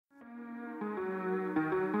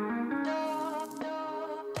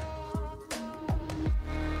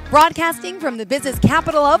Broadcasting from the business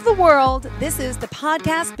capital of the world, this is the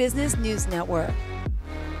Podcast Business News Network.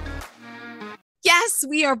 Yes,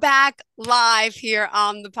 we are back live here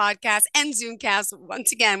on the podcast and Zoomcast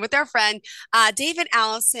once again with our friend David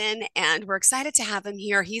Allison, and we're excited to have him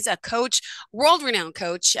here. He's a coach, world-renowned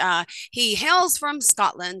coach. He hails from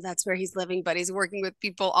Scotland. That's where he's living, but he's working with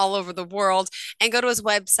people all over the world. And go to his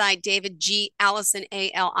website,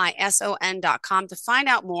 davidgalison.com to find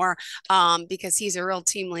out more because he's a real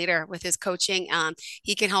team leader with his coaching.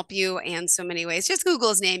 He can help you in so many ways. Just Google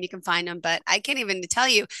his name, you can find him, but I can't even tell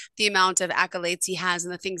you the amount of accolades he has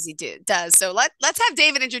and the things he does. So let's have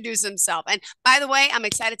David introduce himself. And by the way, I'm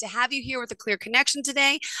excited to have you here with a clear connection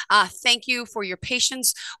today. Thank you for your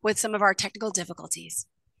patience with some of our technical difficulties.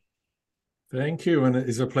 Thank you. And it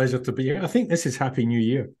is a pleasure to be here. I think this is Happy New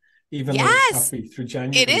Year. Even though it's happy through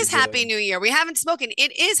January. It is Happy New Year. We haven't spoken.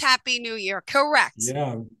 It is Happy New Year. Correct.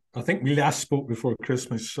 Yeah. I think we last spoke before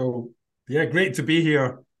Christmas. So yeah, great to be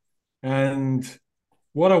here. And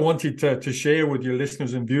what I wanted to share with your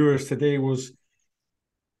listeners and viewers today was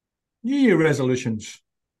New Year resolutions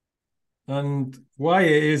and why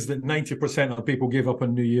it is that 90% of people give up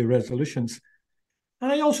on New Year resolutions.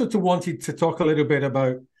 And I also wanted to talk a little bit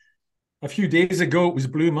about a few days ago, it was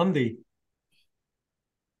Blue Monday.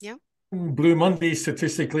 Yeah. Blue Monday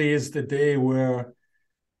statistically is the day where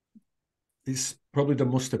it's probably the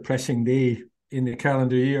most depressing day in the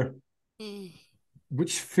calendar year,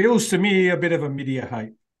 which feels to me a bit of a media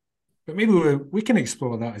hype. But maybe we can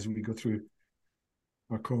explore that as we go through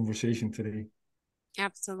our conversation today.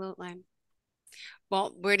 Absolutely.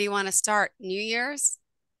 Well, where do you want to start? New Year's?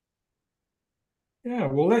 Yeah,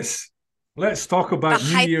 well, let's talk about the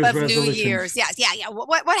New Year's resolutions. New Year's. Yeah.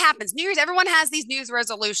 What happens? New Year's, everyone has these New Year's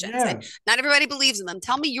resolutions, and not everybody believes in them.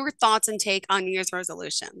 Tell me your thoughts and take on New Year's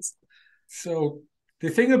resolutions. So the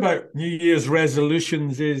thing about New Year's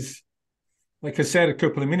resolutions is, like I said a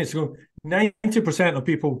couple of minutes ago, 90% of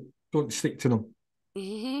people don't stick to them.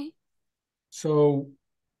 Mm-hmm. So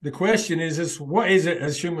the question is what is it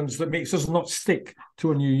as humans that makes us not stick to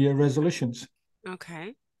our New Year resolutions?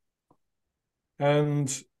 Okay.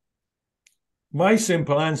 And my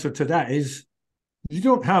simple answer to that is you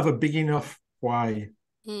don't have a big enough why.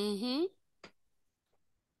 Mm-hmm.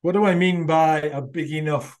 What do I mean by a big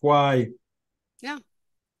enough why? Yeah.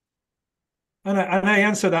 And I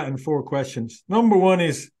answer that in 4 questions. Number 1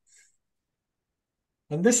 is,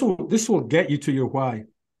 and this will get you to your why.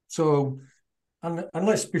 So, and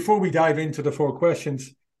let's, before we dive into the 4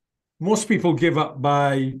 questions, most people give up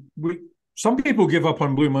some people give up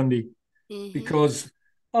on Blue Monday because,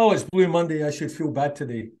 it's Blue Monday, I should feel bad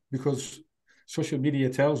today because social media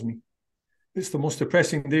tells me it's the most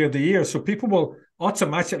depressing day of the year. So people will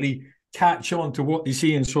automatically catch on to what they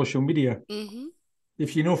see in social media. Mm-hmm.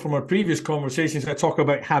 If you know from our previous conversations, I talk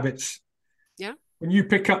about habits. Yeah. When you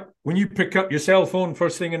pick up your cell phone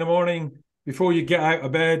first thing in the morning before you get out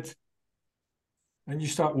of bed, and you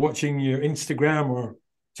start watching your Instagram or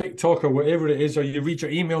TikTok or whatever it is, or you read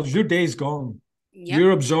your emails, your day's gone. Yep.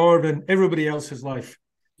 You're absorbed in everybody else's life.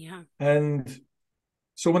 Yeah. And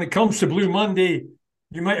so when it comes to Blue Monday,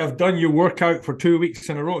 you might have done your workout for 2 weeks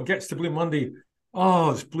in a row. It gets to Blue Monday.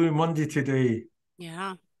 Oh, it's Blue Monday today.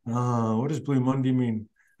 Yeah. What does Blue Monday mean?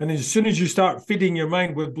 And as soon as you start feeding your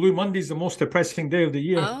mind with Blue Monday's the most depressing day of the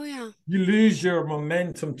year, you lose your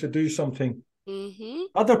momentum to do something. Mm-hmm.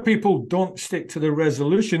 Other people don't stick to their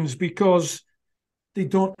resolutions because they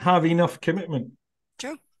don't have enough commitment.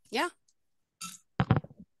 True. Yeah.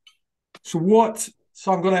 So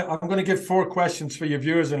I'm gonna give 4 questions for your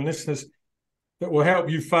viewers and listeners that will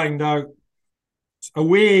help you find out a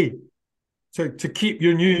way to keep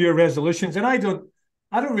your New Year resolutions. And I don't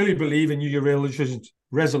really believe in New Year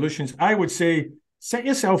resolutions. I would say set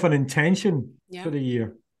yourself an intention for the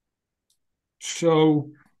year.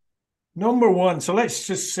 So number 1, so let's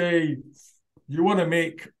just say you want to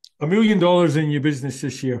make $1 million in your business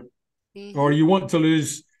this year, or you want to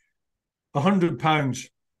lose 100 pounds.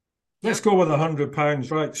 Let's go with 100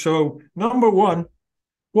 pounds, right? So number 1,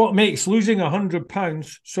 what makes losing 100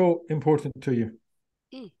 pounds so important to you?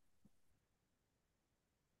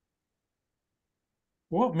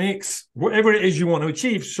 What makes whatever it is you want to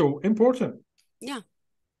achieve so important? Yeah.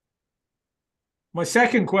 My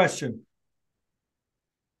second question,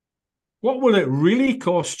 what will it really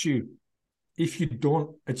cost you if you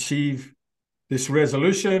don't achieve this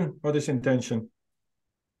resolution or this intention?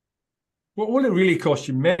 What will it really cost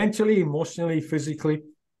you mentally, emotionally, physically,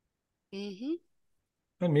 and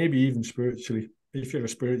maybe even spiritually, if you're a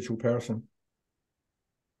spiritual person?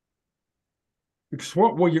 Because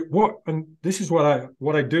and this is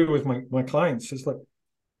what I do with my clients, is like,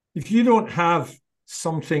 if you don't have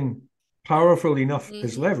something powerful enough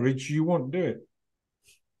as leverage, you won't do it.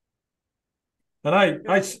 And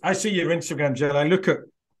I see your Instagram, Jill. I look at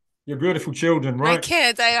your beautiful children, right? My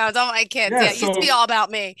kids, I know, don't my kids. Yeah, Yeah, it used to be all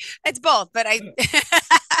about me. It's both, but I.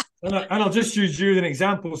 and I'll just use you as an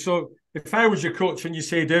example. So if I was your coach and you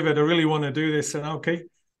say, David, I really want to do this, and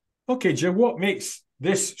okay, Jill, what makes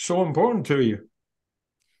this so important to you?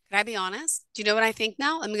 Can I be honest? Do you know what I think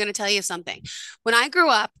now? I'm going to tell you something. When I grew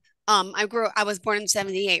up, I was born in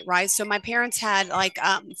 78, right? So my parents had like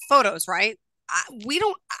photos, right? We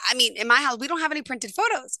don't, I mean, in my house, we don't have any printed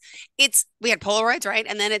photos. We had Polaroids, right?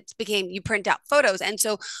 And then it became you print out photos. And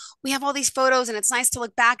so we have all these photos and it's nice to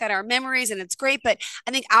look back at our memories and it's great. But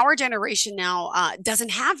I think our generation now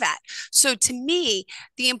doesn't have that. So to me,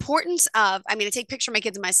 the importance of, I mean, I take picture of my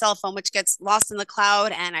kids on my cell phone, which gets lost in the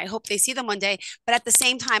cloud and I hope they see them one day. But at the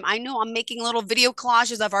same time, I know I'm making little video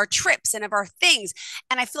collages of our trips and of our things.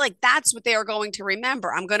 And I feel like that's what they are going to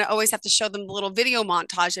remember. I'm going to always have to show them little video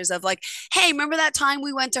montages of like, hey, remember that time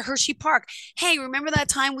we went to Hershey Park? Hey, remember that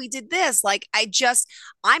time we did this? Like, I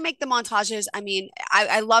make the montages. I mean,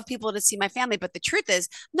 I love people to see my family, but the truth is,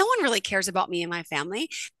 no one really cares about me and my family.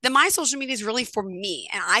 My social media is really for me.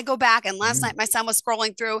 And I go back, and last night my son was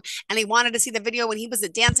scrolling through and he wanted to see the video when he was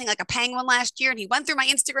dancing like a penguin last year. And he went through my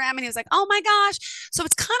Instagram and he was like, oh my gosh. So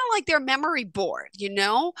it's kind of like their memory board, you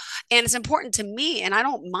know? And it's important to me. And I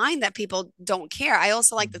don't mind that people don't care. I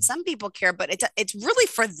also like that some people care, but it's really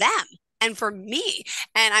for them and for me.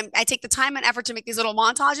 And I take the time and effort to make these little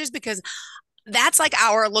montages because that's like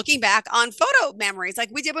our looking back on photo memories like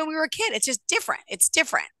we did when we were a kid. It's just different. It's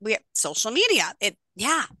different. We have social media.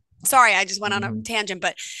 Yeah. Sorry, I just went on a tangent,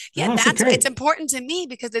 but yeah, no, it's important to me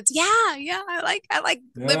because it's I like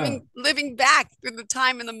living back through the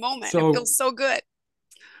time in the moment. It feels so good.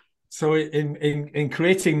 So in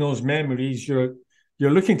creating those memories, you're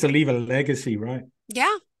looking to leave a legacy, right?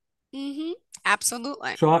 Yeah.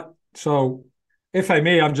 Absolutely. So if I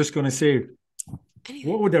may, I'm just going to say,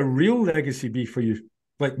 what would a real legacy be for you?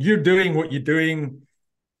 Like you're doing what you're doing,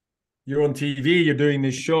 you're on TV, you're doing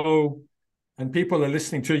this show, and people are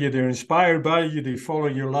listening to you, they're inspired by you, they follow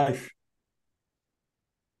your life.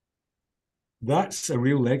 That's a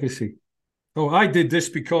real legacy. Oh, I did this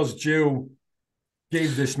because Jill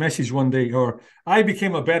gave this message one day, or I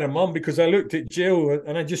became a better mom because I looked at Jill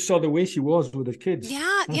and I just saw the way she was with her kids.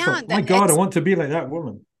 Yeah, thought, my God, I want to be like that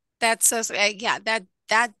woman. That's so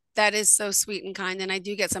that is so sweet and kind. And I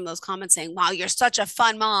do get some of those comments saying, wow, you're such a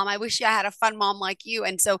fun mom. I wish I had a fun mom like you.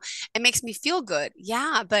 And so it makes me feel good.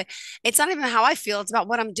 Yeah. But it's not even how I feel. It's about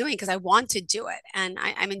what I'm doing because I want to do it. And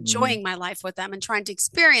I'm enjoying my life with them and trying to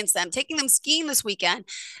experience them, taking them skiing this weekend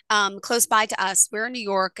close by to us. We're in New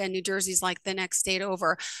York and New Jersey's like the next state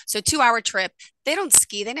over. So 2-hour trip. They don't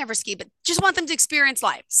ski. They never ski, but just want them to experience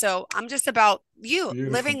life. So I'm just about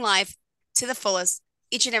living life to the fullest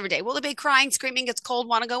each and every day. Will it be crying, screaming, it's cold,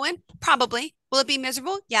 want to go in? Probably. Will it be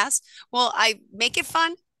miserable? Yes. Will I make it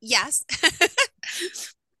fun? Yes.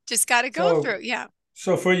 Just got to go through. Yeah.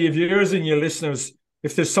 So for your viewers and your listeners,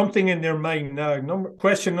 if there's something in their mind now,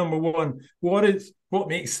 question number one, what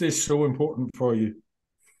makes this so important for you?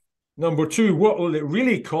 Number two, what will it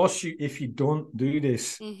really cost you if you don't do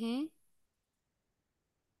this?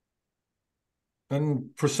 And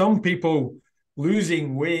for some people,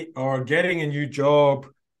 losing weight or getting a new job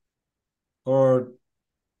or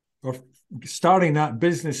starting that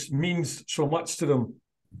business means so much to them.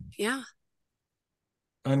 Yeah.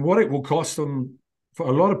 And what it will cost them for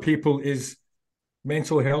a lot of people is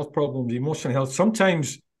mental health problems, emotional health.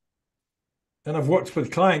 Sometimes, and I've worked with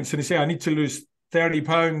clients and they say, I need to lose 30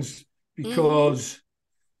 pounds because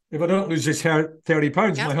if I don't lose this 30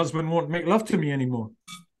 pounds, my husband won't make love to me anymore.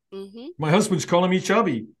 My husband's calling me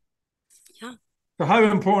chubby. Yeah. So how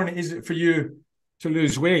important is it for you to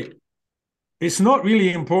lose weight? It's not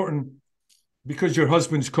really important because your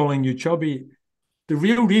husband's calling you chubby. The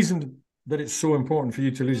real reason that it's so important for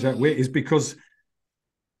you to lose that weight is because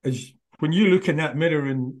when you look in that mirror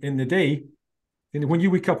in the day, and when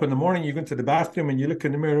you wake up in the morning, you go into the bathroom and you look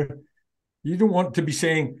in the mirror, you don't want to be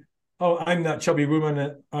saying, oh, I'm that chubby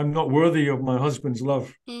woman, I'm not worthy of my husband's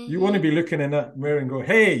love. You want to be looking in that mirror and go,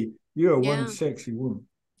 hey, you're one sexy woman.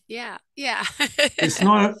 Yeah. Yeah. It's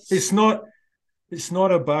not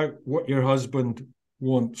about what your husband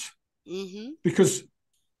wants. Because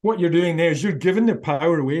what you're doing there is you're giving the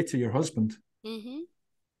power away to your husband.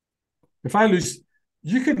 If I lose,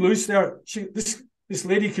 you could lose there. This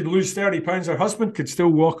lady could lose 30 pounds. Her husband could still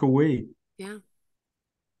walk away. Yeah.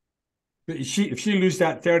 But if she lose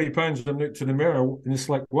that 30 pounds and look to the mirror, and it's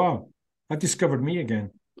like, wow, I discovered me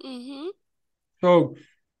again. So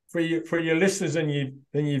for your listeners and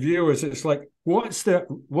your viewers, it's like, what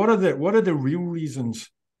are the real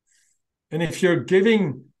reasons? And if you're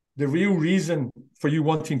giving the real reason for you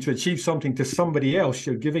wanting to achieve something to somebody else,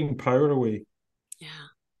 you're giving power away. Yeah.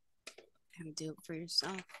 And do it for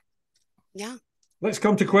yourself. Yeah. Let's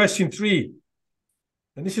come to question 3.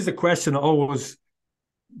 And this is a question that always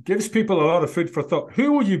gives people a lot of food for thought.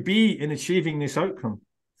 Who will you be in achieving this outcome?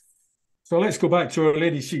 So let's go back to our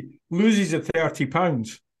lady. She loses the 30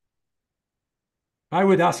 pounds. I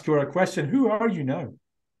would ask her a question. Who are you now?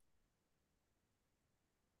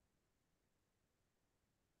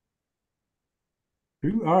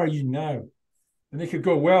 Who are you now? And they could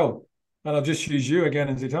go, well, and I'll just use you again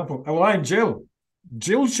as an example. Well, I'm Jill.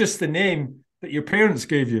 Jill's just the name that your parents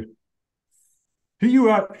gave you. Who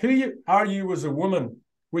are you as a woman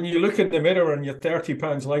when you look in the mirror and you're 30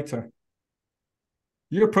 pounds lighter?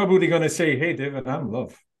 You're probably going to say, hey, David, I'm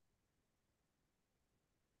love.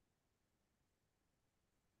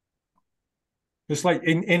 It's like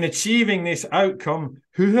in achieving this outcome,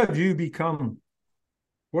 who have you become?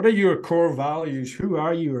 What are your core values? Who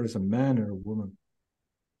are you as a man or a woman?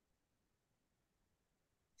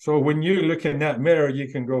 So when you look in that mirror, you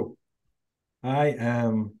can go, I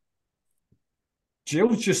am.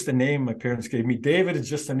 Jill's just the name my parents gave me. David is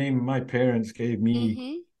just the name my parents gave me.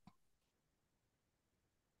 Mm-hmm.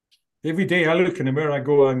 Every day I look in the mirror, I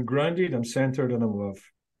go, I'm grounded, I'm centered, and I'm loved.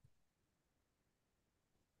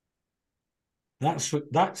 That's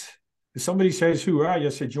if somebody says, who are you? I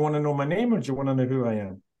say, do you want to know my name or do you want to know who I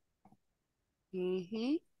am?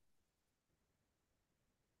 Mm-hmm.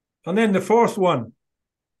 And then the 4th one.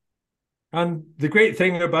 And the great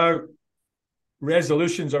thing about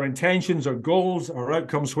resolutions or intentions or goals or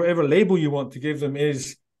outcomes, whatever label you want to give them,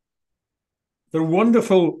 is they're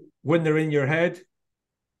wonderful when they're in your head,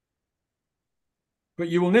 but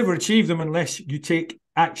you will never achieve them unless you take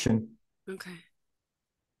action. Okay.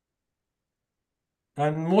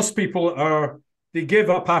 And most people they give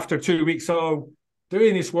up after 2 weeks. Oh,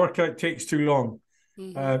 doing this workout takes too long.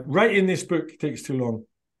 Mm-hmm. Writing this book takes too long.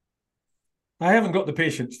 I haven't got the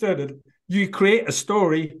patience. You create a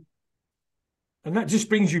story, and that just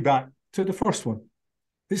brings you back to the first one.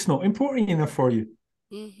 It's not important enough for you.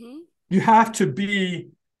 Mm-hmm. There has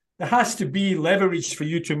to be leverage for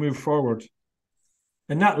you to move forward.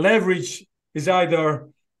 And that leverage is either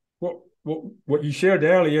what you shared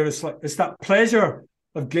earlier. It's that pleasure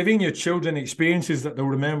of giving your children experiences that they'll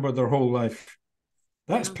remember their whole life.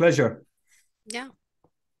 That's pleasure. Yeah.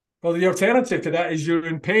 Well, the alternative to that is you're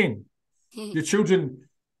in pain. Your children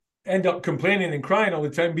end up complaining and crying all the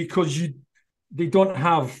time because they don't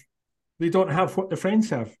have what their friends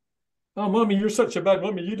have. Oh, mommy, you're such a bad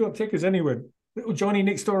mommy. You don't take us anywhere. Little Johnny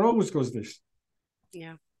next door always goes this.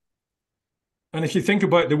 Yeah. And if you think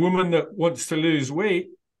about the woman that wants to lose weight,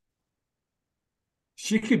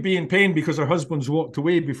 she could be in pain because her husband's walked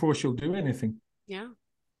away before she'll do anything. Yeah.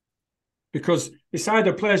 Because it's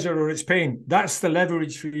either pleasure or it's pain. That's the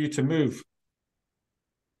leverage for you to move.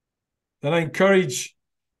 And I encourage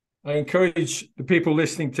the people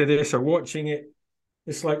listening to this or watching it.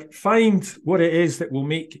 It's like, find what it is that will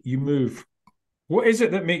make you move. What is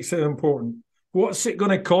it that makes it important? What's it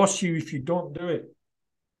going to cost you if you don't do it?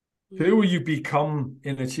 Mm-hmm. Who will you become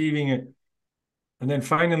in achieving it? And then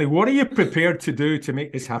finally, what are you prepared to do to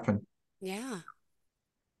make this happen? Yeah.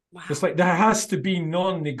 Wow. It's like there has to be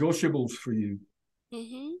non-negotiables for you.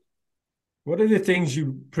 Mm-hmm. What are the things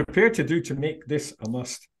you prepare to do to make this a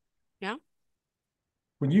must? Yeah.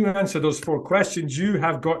 When you answer those 4 questions, you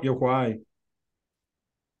have got your why.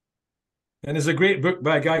 And there's a great book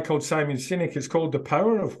by a guy called Simon Sinek. It's called The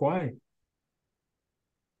Power of Why.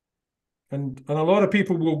 And a lot of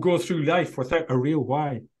people will go through life without a real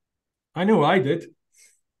why. I know I did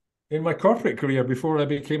in my corporate career before I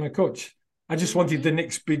became a coach. I just wanted the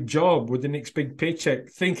next big job with the next big paycheck,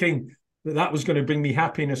 thinking that was going to bring me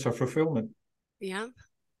happiness or fulfillment. Yeah.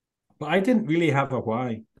 But I didn't really have a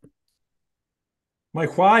why. My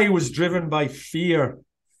why was driven by fear.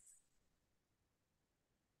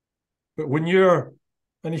 But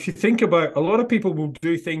and if you think about, a lot of people will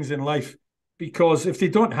do things in life because if they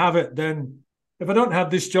don't have it, then if I don't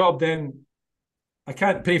have this job, then I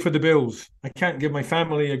can't pay for the bills. I can't give my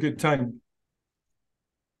family a good time.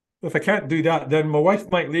 If I can't do that, then my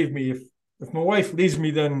wife might leave me. If my wife leaves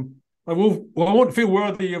me, then I won't feel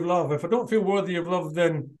worthy of love. If I don't feel worthy of love,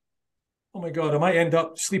 then, oh my God, I might end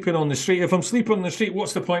up sleeping on the street. If I'm sleeping on the street,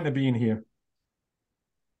 what's the point of being here?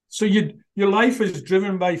 So your life is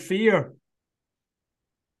driven by fear.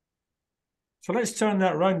 So let's turn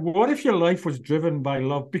that around. What if your life was driven by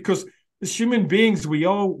love? Because as human beings, we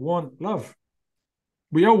all want love.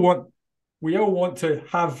 We all want we all want to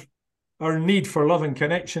have our need for love and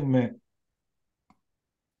connection met.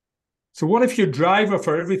 So what if your driver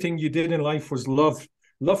for everything you did in life was love?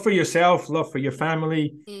 Love for yourself, love for your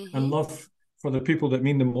family, and love for the people that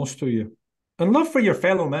mean the most to you. And love for your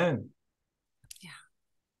fellow man. Yeah.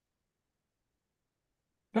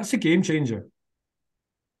 That's a game changer.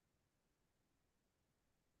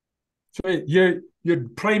 So your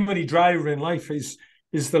primary driver in life is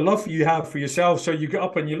the love you have for yourself. So you get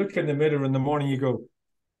up and you look in the mirror in the morning, you go,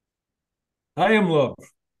 I am love.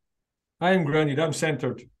 I am grounded. I'm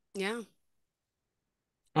centered. Yeah.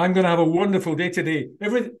 I'm going to have a wonderful day today.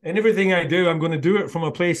 Everything I do, I'm going to do it from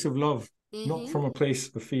a place of love, not from a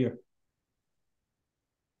place of fear.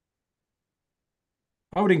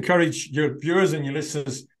 I would encourage your viewers and your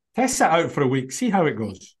listeners, test that out for a week. See how it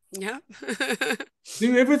goes. Yeah.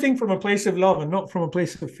 Do everything from a place of love and not from a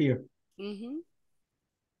place of fear. And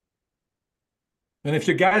if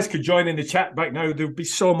you guys could join in the chat back now, there'd be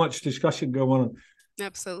so much discussion going on.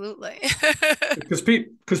 Absolutely.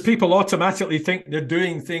 because people automatically think they're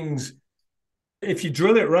doing things. If you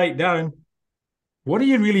drill it right down, what are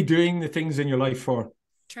you really doing the things in your life for?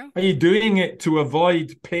 True. Are you doing it to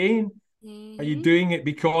avoid pain? Are you doing it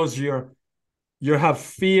because you have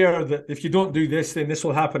fear that if you don't do this, then this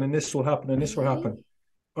will happen and this will happen and this will happen?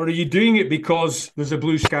 Or are you doing it because there's a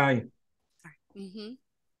blue sky?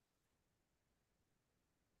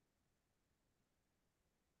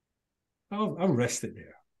 I'll rest it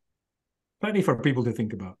there. Plenty for people to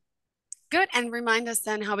think about. Good. And remind us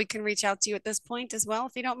then how we can reach out to you at this point as well,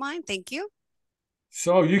 if you don't mind. Thank you.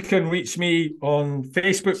 So you can reach me on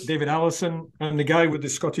Facebook, David Alison. I'm the guy with the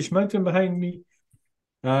Scottish Mountain behind me.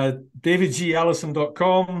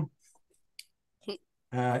 davidgallison.com.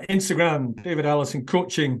 Instagram, David Allison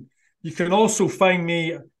Coaching. You can also find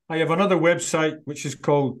me. I have another website, which is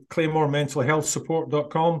called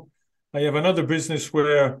ClaymoreMentalHealthSupport.com. I have another business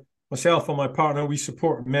where myself and my partner, we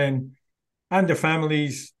support men and their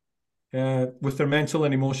families with their mental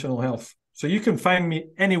and emotional health. So you can find me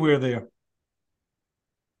anywhere there.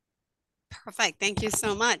 Perfect. Thank you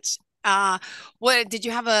so much. What did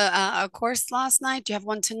you have a course last night? Do you have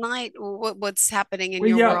one tonight? What's happening in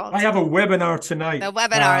your world? I have a webinar tonight. The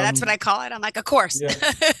webinar, that's what I call it. I'm like a course. Yeah.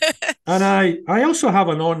 And I also have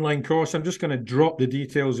an online course. I'm just going to drop the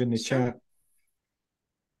details in the chat.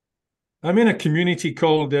 I'm in a community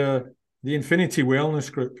called the Infinity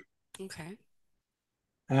Wellness Group. Okay.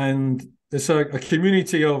 And it's a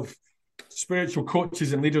community of spiritual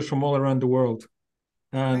coaches and leaders from all around the world.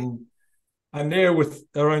 And I'm there with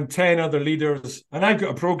around 10 other leaders. And I've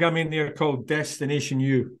got a program in there called Destination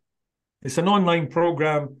You. It's an online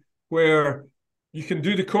program where you can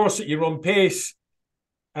do the course at your own pace.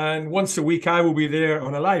 And once a week, I will be there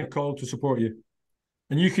on a live call to support you.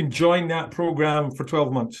 And you can join that program for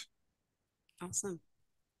 12 months. Awesome.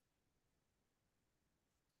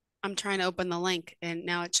 I'm trying to open the link and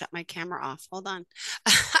now it shut my camera off. Hold on.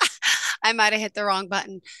 I might have hit the wrong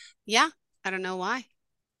button. Yeah, I don't know why.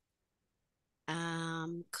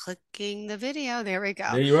 Clicking the video. There we go.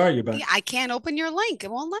 There you are. You're back. Yeah, I can't open your link.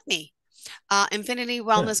 It won't let me. Infinity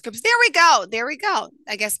Wellness Groups. There we go. There we go.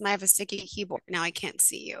 I guess I have a sticky keyboard. Now I can't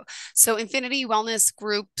see you. So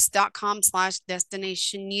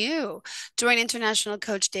infinitywellnessgroups.com/destination-you. Join international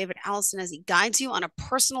coach David Allison as he guides you on a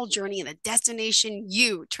personal journey in the Destination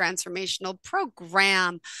You transformational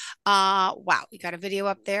program. Wow. You got a video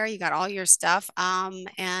up there. You got all your stuff. Yeah.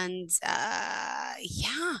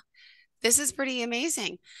 This is pretty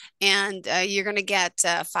amazing. And you're going to get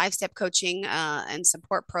a 5-step coaching and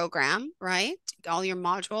support program, right? All your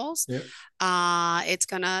modules. Yep. It's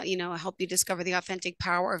going to, help you discover the authentic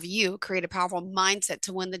power of you, create a powerful mindset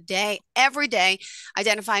to win the day every day,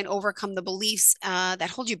 identify and overcome the beliefs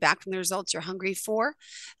that hold you back from the results you're hungry for.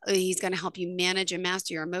 He's going to help you manage and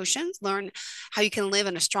master your emotions, learn how you can live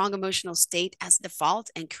in a strong emotional state as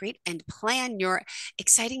default, and create and plan your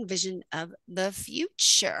exciting vision of the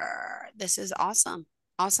future. This is awesome.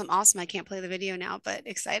 Awesome. I can't play the video now, but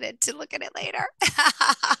excited to look at it later.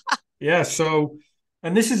 Yeah. So,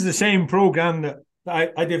 and this is the same program that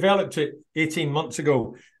I developed it 18 months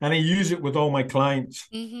ago, and I use it with all my clients.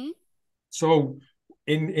 So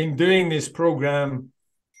in doing this program,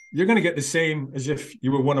 you're going to get the same as if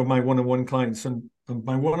you were one of my one-on-one clients, and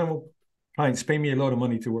my one-on-one clients pay me a lot of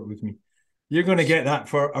money to work with me. You're going to get that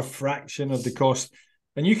for a fraction of the cost,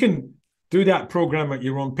 and you can do that program at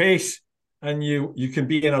your own pace, and you can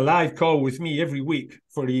be in a live call with me every week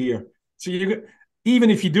for a year. So even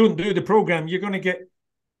if you don't do the program, you're going to get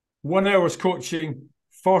 1 hour's coaching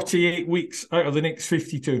 48 weeks out of the next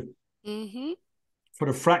 52 for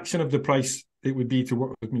a fraction of the price it would be to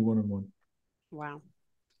work with me one-on-one. Wow.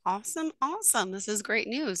 Awesome. Awesome. This is great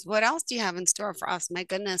news. What else do you have in store for us? My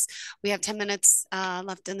goodness, we have 10 minutes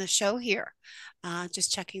left in the show here.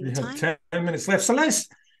 Just checking the We have time. 10 minutes left. So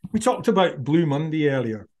we talked about Blue Monday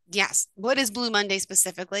earlier. Yes. What is Blue Monday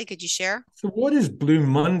specifically? Could you share? So what is Blue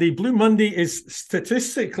Monday? Blue Monday is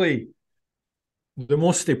statistically the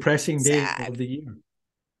most depressing day Sad. of the year.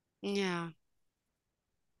 Yeah.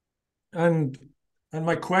 And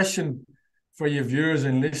my question for your viewers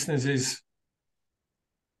and listeners is,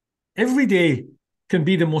 every day can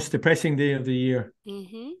be the most depressing day of the year.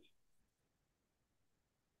 Mm-hmm.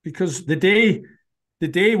 Because the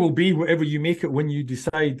day will be whatever you make it when you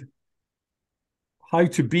decide how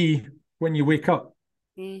to be when you wake up.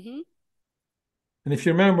 Mm-hmm. And if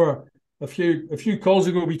you remember a few calls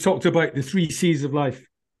ago, we talked about the 3 C's of life.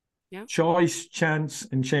 Yeah. Choice, chance,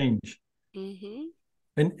 and change. Mm-hmm.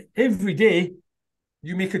 And every day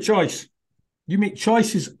you make a choice. You make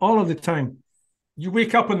choices all of the time. You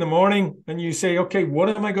wake up in the morning and you say, okay, what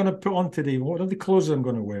am I going to put on today? What are the clothes I'm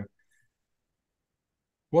going to wear?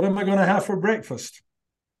 What am I going to have for breakfast?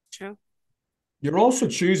 True. You're also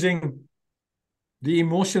choosing the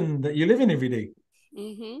emotion that you live in every day.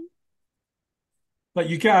 Mm-hmm. Like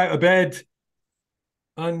you get out of bed,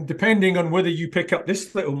 and depending on whether you pick up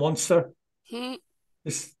this little monster, Mm-hmm.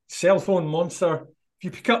 this cell phone monster, if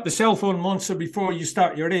you pick up the cell phone monster before you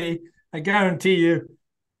start your day, I guarantee you,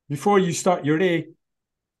 before you start your day,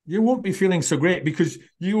 you won't be feeling so great because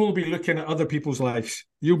you will be looking at other people's lives.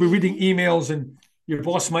 You'll be reading emails and your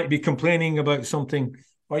boss might be complaining about something,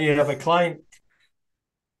 or you have a client.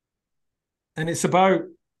 And it's about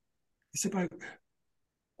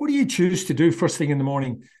what do you choose to do first thing in the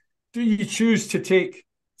morning? Do you choose to take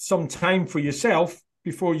some time for yourself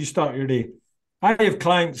before you start your day? I have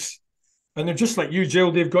clients, and they're just like you,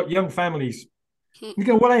 Jill. They've got young families. You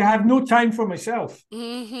go, well, I have no time for myself.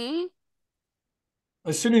 Mm-hmm.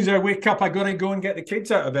 As soon as I wake up, I got to go and get the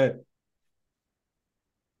kids out of bed.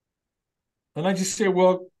 And I just say,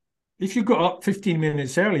 well, if you got up 15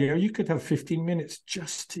 minutes earlier, you could have 15 minutes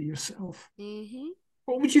just to yourself. Mm-hmm.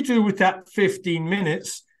 What would you do with that 15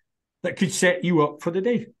 minutes that could set you up for the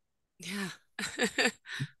day? Yeah.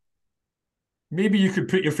 Maybe you could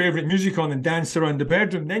put your favorite music on and dance around the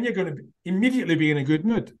bedroom. Then you're going to immediately be in a good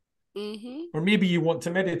mood. Mm-hmm. Or maybe you want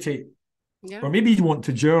to meditate. Yeah. Or maybe you want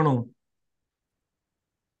to journal.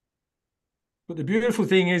 But the beautiful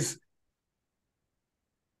thing is,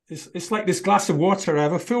 it's like this glass of water. I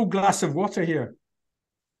have a full glass of water here.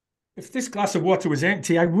 If this glass of water was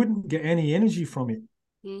empty, I wouldn't get any energy from it.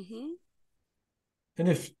 Mm-hmm. And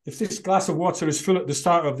if this glass of water is full at the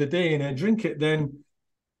start of the day and I drink it, then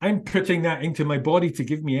I'm putting that into my body to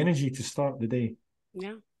give me energy to start the day.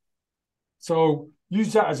 Yeah. So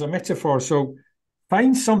use that as a metaphor. So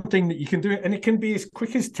find something that you can do, and it can be as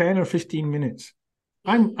quick as 10 or 15 minutes.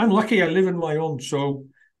 I'm lucky I live on my own, so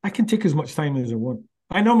I can take as much time as I want.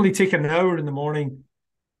 I normally take an hour in the morning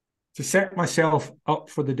to set myself up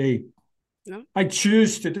for the day. No. I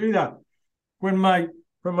choose to do that. When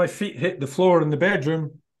my feet hit the floor in the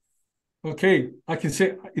bedroom, okay, I can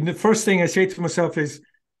say, and the first thing I say to myself is,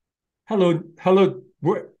 hello.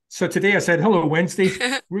 So today I said, hello, Wednesday.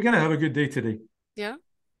 We're going to have a good day today. Yeah.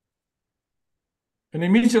 And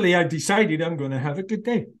immediately I decided I'm going to have a good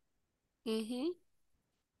day. Mm-hmm.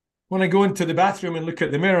 When I go into the bathroom and look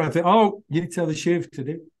at the mirror, I think, oh, you need to have a shave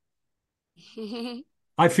today.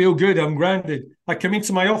 I feel good. I'm grounded. I come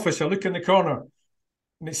into my office. I look in the corner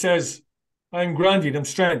and it says, I'm grounded. I'm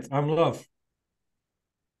strength. I'm love.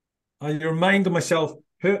 I remind myself,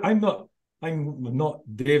 I'm not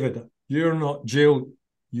David. You're not Jill.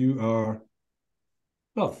 You are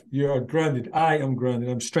love. You are grounded. I am grounded.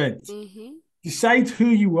 I'm strength. Mm-hmm. Decide who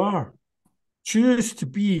you are. Choose to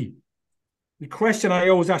be. The question I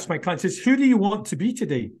always ask my clients is, who do you want to be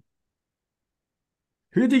today?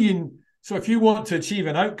 So if you want to achieve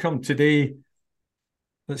an outcome today,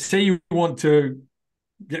 let's say you want to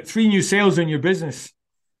get 3 new sales in your business,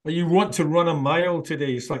 or you want to run a mile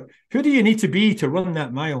today. It's like, who do you need to be to run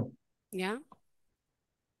that mile? Yeah.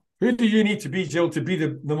 Who do you need to be, Jill, to be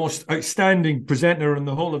the most outstanding presenter in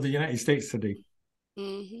the whole of the United States today?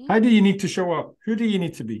 Mm-hmm. How do you need to show up? Who do you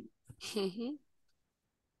need to be? Mm-hmm.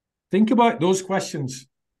 Think about those questions.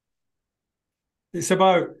 It's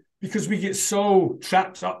about, because we get so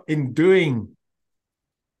trapped up in doing.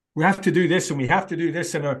 We have to do this and we have to do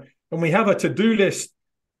this, and we have a to-do list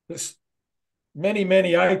that's many,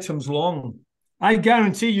 many items long. I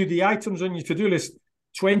guarantee you the items on your to-do list,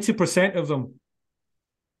 20% of them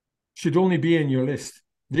should only be in your list.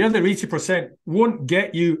 The other 80% won't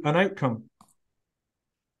get you an outcome.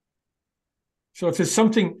 So if there's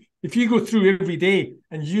something if you go through every day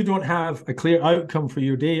and you don't have a clear outcome for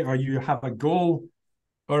your day, or you have a goal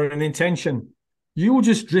or an intention, you will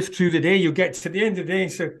just drift through the day. You'll get to the end of the day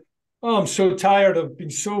and say, oh, I'm so tired. I've been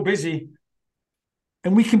so busy.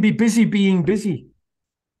 And we can be busy being busy.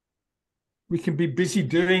 We can be busy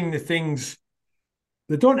doing the things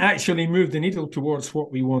that don't actually move the needle towards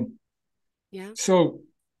what we want. Yeah. So,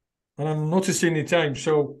 and I'm noticing the time.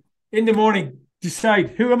 So in the morning,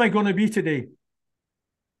 decide, who am I going to be today?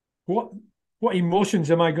 What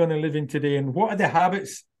emotions am I going to live in today? And what are the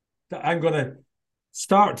habits that I'm going to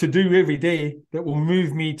start to do every day that will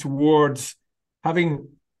move me towards having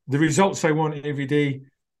the results I want every day,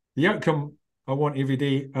 the outcome I want every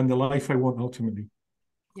day, and the life I want ultimately.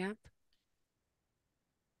 Yeah.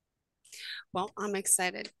 Well, I'm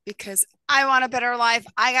excited because I want a better life.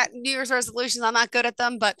 I got New Year's resolutions. I'm not good at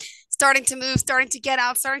them, but starting to move, starting to get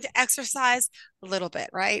out, starting to exercise a little bit,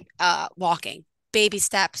 right? Walking, baby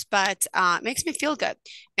steps, but it makes me feel good.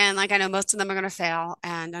 And like, I know most of them are going to fail,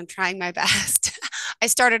 and I'm trying my best. I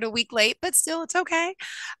started a week late, but still it's okay.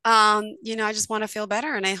 I just want to feel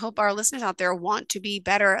better. And I hope our listeners out there want to be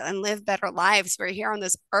better and live better lives. We're here on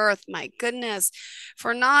this earth, my goodness,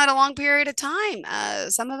 for not a long period of time.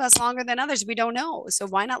 Some of us longer than others, we don't know. So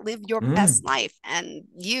why not live your best life? And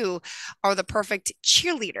you are the perfect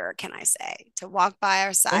cheerleader, can I say, to walk by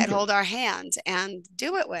our side, hold our hand, and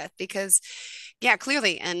do it with, because yeah,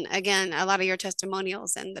 clearly. And again, a lot of your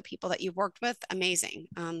testimonials and the people that you've worked with, amazing.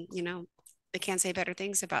 They can't say better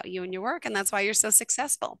things about you and your work, and that's why you're so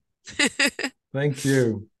successful. Thank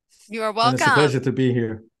you. You are welcome. And it's a pleasure to be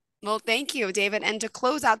here. Well, thank you, David. And to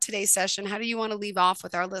close out today's session, how do you want to leave off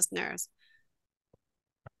with our listeners?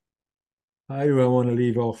 How do I want to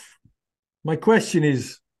leave off? My question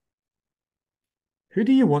is, who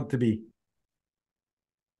do you want to be?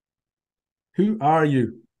 Who are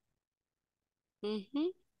you? Mm-hmm.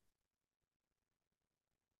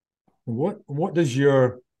 What does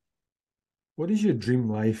your dream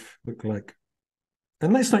life look like?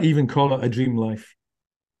 And let's not even call it a dream life,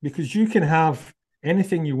 because you can have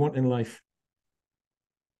anything you want in life.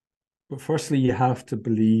 But firstly, you have to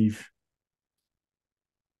believe.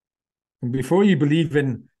 And before you believe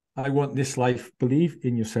in, I want this life, believe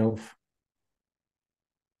in yourself.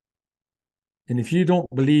 And if you don't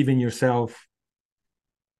believe in yourself,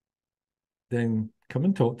 then come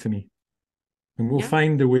and talk to me. And we'll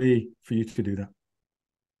find a way for you to do that.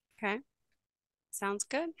 Okay. Sounds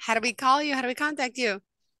good. How do we call you? How do we contact you?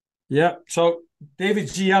 Yeah. So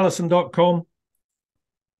davidgallison.com,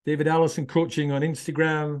 David Allison Coaching on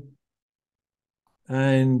Instagram.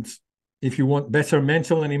 And if you want better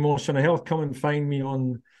mental and emotional health, come and find me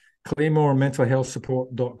on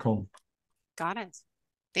ClaymoreMentalHealthSupport.com. Got it.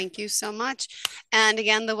 Thank you so much. And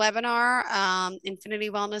again, the webinar,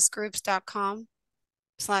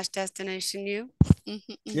 infinitywellnessgroups.com/destination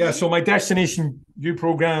Yeah. So my Destination U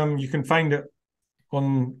program, you can find it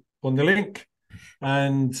on the link.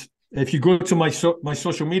 And if you go to my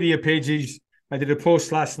social media pages, I did a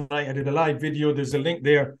post last night. I did a live video. There's a link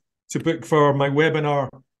there to book for my webinar,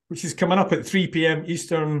 which is coming up at 3 p.m.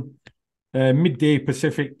 Eastern, midday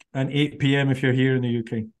Pacific, and 8 p.m. if you're here in the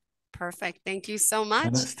UK. Perfect. Thank you so much.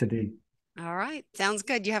 And that's today. All right. Sounds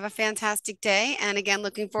good. You have a fantastic day. And again,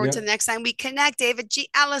 looking forward to the next time we connect.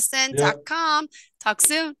 DavidGAllison.com. Talk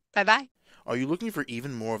soon. Bye-bye. Are you looking for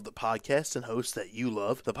even more of the podcasts and hosts that you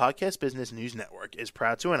love? The Podcast Business News Network is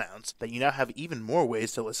proud to announce that you now have even more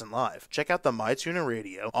ways to listen live. Check out the MyTuner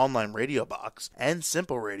Radio, online radio box, and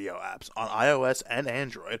Simple Radio apps on iOS and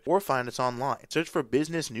Android, or find us online. Search for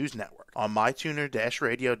Business News Network on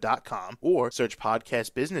mytuner-radio.com, or search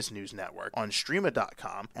Podcast Business News Network on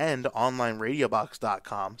streama.com and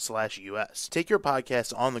onlineradiobox.com/US. Take your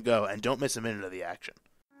podcast on the go and don't miss a minute of the action.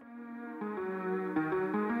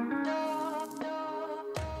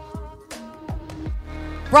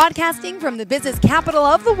 Broadcasting from the business capital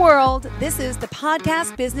of the world, this is the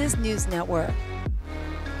Podcast Business News Network.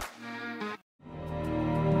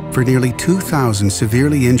 For nearly 2,000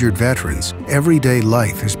 severely injured veterans, everyday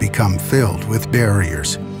life has become filled with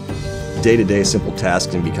barriers. Day-to-day simple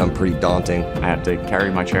tasks can become pretty daunting. I have to carry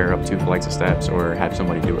my chair up 2 flights of steps or have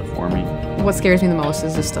somebody do it for me. What scares me the most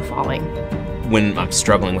is just the falling. When I'm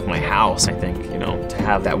struggling with my house, I think, to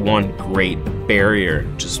have that one great barrier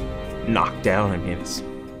just knocked down, it's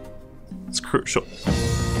crucial.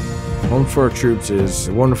 Home for Our Troops is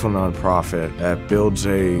a wonderful nonprofit that builds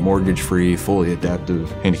a mortgage-free, fully adaptive,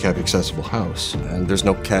 handicap-accessible house. And there's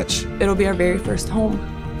no catch. It'll be our very first home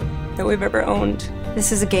that we've ever owned.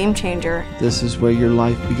 This is a game changer. This is where your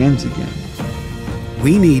life begins again.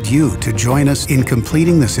 We need you to join us in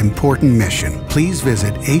completing this important mission. Please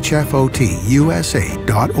visit hfotusa.org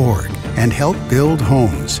and help build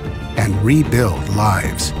homes and rebuild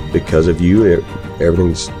lives. Because of you,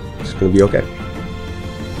 everything's going to be okay.